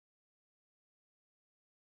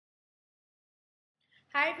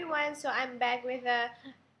Hi everyone, so I'm back with a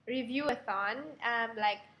review-a-thon,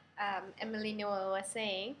 Emily Noel was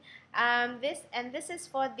saying. This is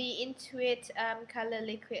for the In2it color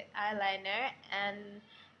liquid eyeliner, and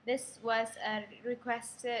this was a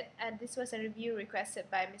review requested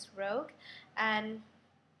by Miss Rogue, and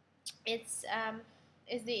it's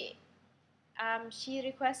is the she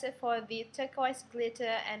requested for the turquoise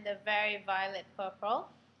glitter and the very violet purple,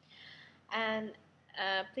 and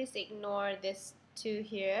please ignore this two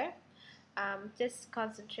here. Just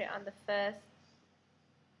concentrate on the first,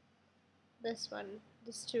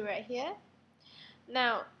 this two right here.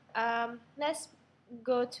 Now let's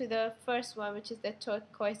go to the first one, which is the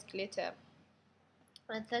turquoise glitter.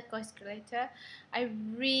 And turquoise glitter, I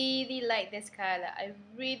really like this color. I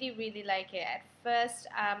really like it. At first,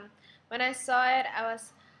 when I saw it, I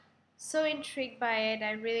was so intrigued by it.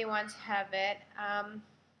 I really want to have it.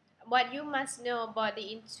 What you must know about the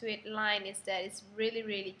In2it line is that it's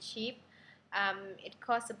really cheap. It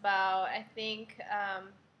costs about, I think,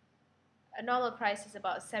 a normal price is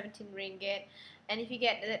about 17 ringgit, and if you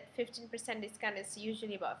get the 15% discount, it's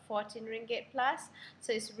usually about 14 ringgit plus.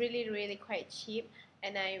 So it's really quite cheap,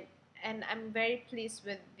 and I'm very pleased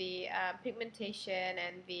with the pigmentation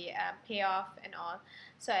and the payoff and all.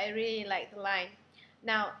 So I really like the line.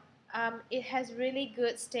 Now it has really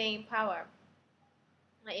good staying power.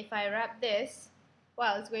 If I rub this,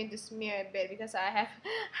 well, it's going to smear a bit because I have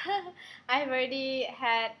I've already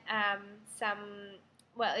had some,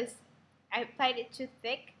 well, I applied it too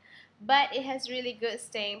thick, but it has really good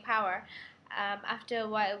staying power. After a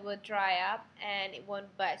while it will dry up and it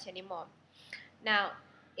won't budge anymore. Now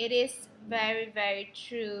it is very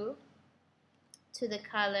true to the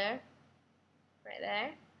color right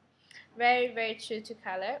there, very true to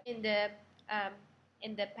color um,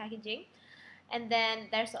 in the packaging. And then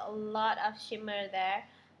there's a lot of shimmer there,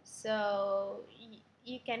 so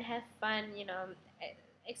you can have fun,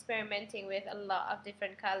 experimenting with a lot of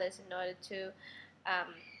different colors in order to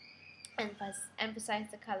um, emphasize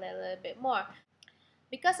the color a little bit more.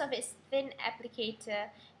 Because of its thin applicator,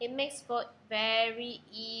 it makes for very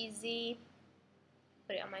easy,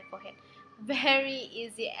 put it on my forehead, very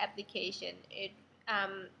easy application.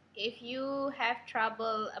 If you have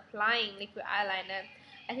trouble applying liquid eyeliner,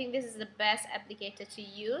 I think this is the best applicator to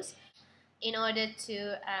use in order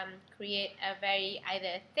to create a very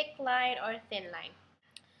either thick line or thin line.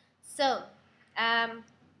 So, um,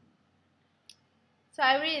 so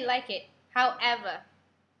I really like it. However,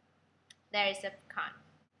 there is a con.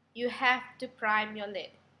 You have to prime your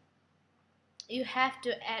lid. You have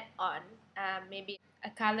to add on maybe a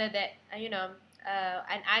color that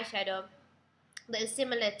an eyeshadow that is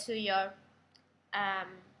similar to your um,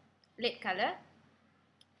 lid color,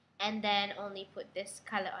 and then only put this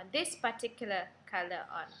color on, this particular color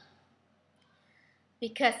on,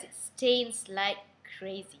 because it stains like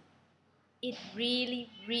crazy. It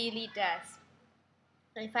really does.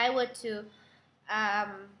 If I were to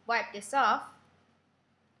wipe this off,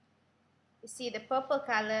 you see the purple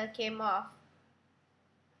color came off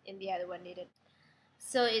and the other one didn't.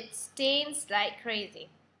 So it stains like crazy.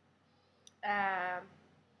 Um,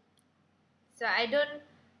 so I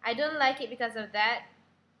don't like it because of that,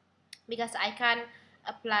 because I can't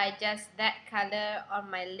apply just that color on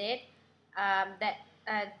my lid,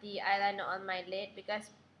 the eyeliner on my lid, because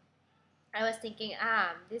I was thinking,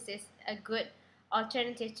 this is a good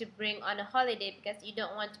alternative to bring on a holiday, because you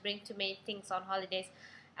don't want to bring too many things on holidays.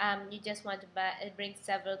 You just want to bring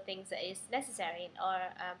several things that is necessary or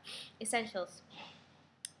essentials.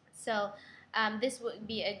 So this would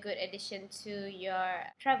be a good addition to your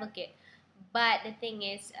travel kit. But the thing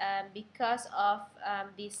is, because of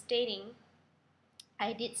the staining,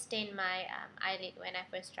 I did stain my eyelid when I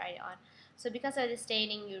first tried it on. So because of the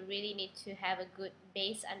staining, you really need to have a good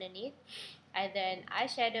base underneath, either an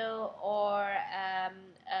eyeshadow or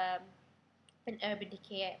an Urban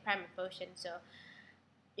Decay primer potion. So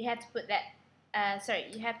you have to put that,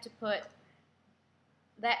 you have to put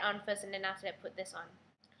that on first, and then after that put this on.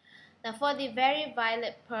 Now for the Very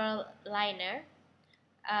Violet Pearl liner,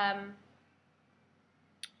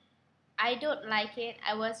 I don't like it.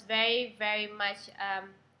 I was very much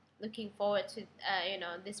looking forward to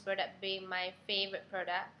this product being my favorite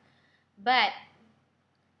product, but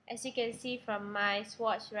as you can see from my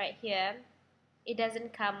swatch right here, it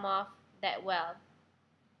doesn't come off that well.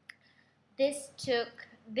 To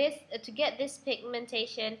get this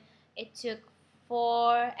pigmentation, it took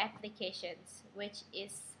 4 applications, which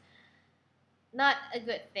is not a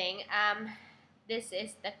good thing. This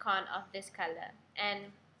is the con of this color.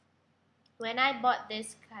 And when I bought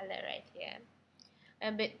this color right here,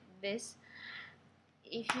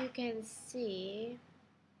 if you can see,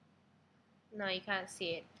 No, you can't see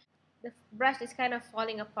it. The brush is kind of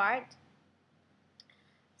falling apart.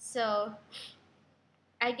 So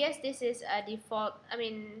I guess this is a default. I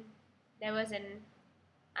mean, there was an,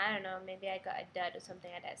 I don't know, maybe I got a dud or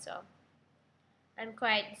something like that. So I'm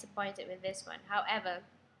quite disappointed with this one. However,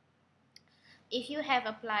 if you have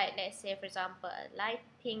applied, let's say for example, a light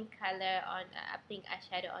pink color on a pink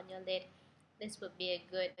eyeshadow on your lid, this would be a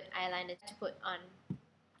good eyeliner to put on.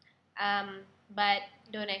 But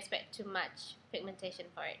don't expect too much pigmentation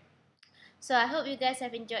for it. So I hope you guys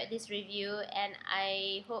have enjoyed this review, and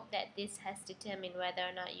I hope that this has determined whether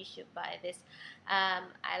or not you should buy this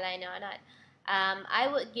eyeliner or not. I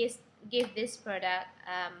would give this product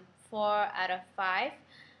 4 out of 5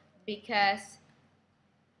 because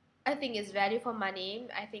I think it's value for money.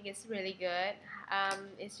 I think it's really good.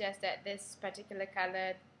 It's just that this particular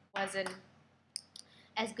color wasn't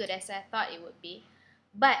as good as I thought it would be.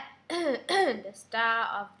 But the star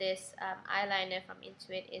of this eyeliner from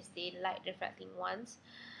In2it is the light reflecting ones,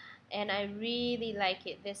 and I really like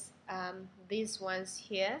it. These ones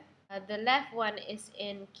here. The left one is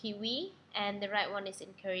in Kiwi, and the right one is in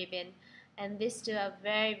Caribbean. And these two are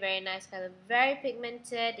very nice color, very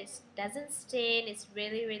pigmented. It doesn't stain. It's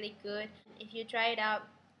really good. If you try it out,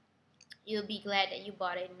 you'll be glad that you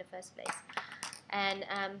bought it in the first place. And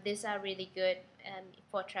these are really good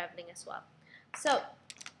for traveling as well. So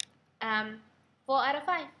 4 out of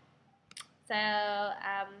 5. So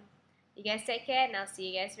you guys take care, and I'll see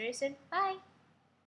you guys very soon. Bye.